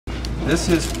This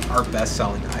is our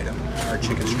best-selling item, our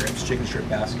chicken strip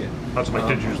basket. That's what my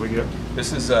kids usually get.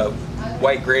 This is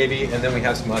white gravy, and then we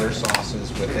have some other sauces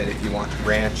with it if you want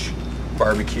ranch,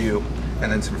 barbecue,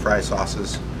 and then some fry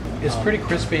sauces. It's pretty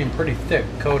crispy and pretty thick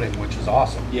coating, which is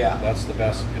awesome. Yeah. That's the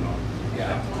best, you know.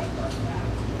 Yeah.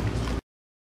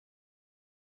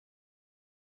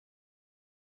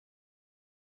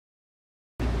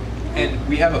 And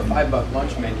we have a $5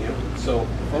 lunch menu, so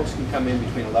folks can come in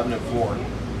between 11 and 4,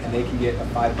 and they can get a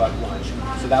 $5 lunch.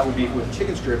 So that would be with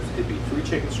chicken strips. It'd be 3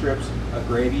 chicken strips, a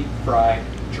gravy, fry,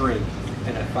 drink,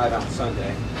 and a 5-ounce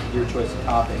sundae. Your choice of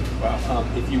topping. Wow.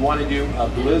 If you want to do a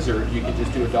blizzard, you can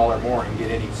just do $1 more and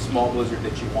get any small blizzard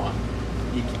that you want.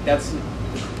 That's the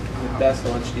best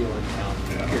lunch deal in town.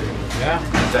 Yeah. Period.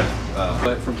 Yeah.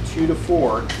 But from 2 to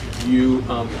 4, you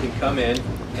can come in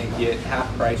and get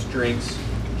half-price drinks,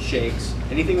 shakes,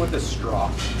 anything with a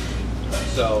straw.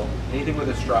 So anything with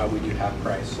a straw, we do half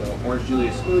price. So Orange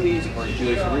Julius smoothies, Orange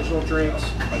Julius original drinks,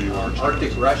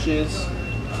 Arctic Rushes,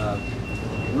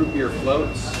 root beer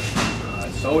floats,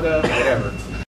 soda, whatever.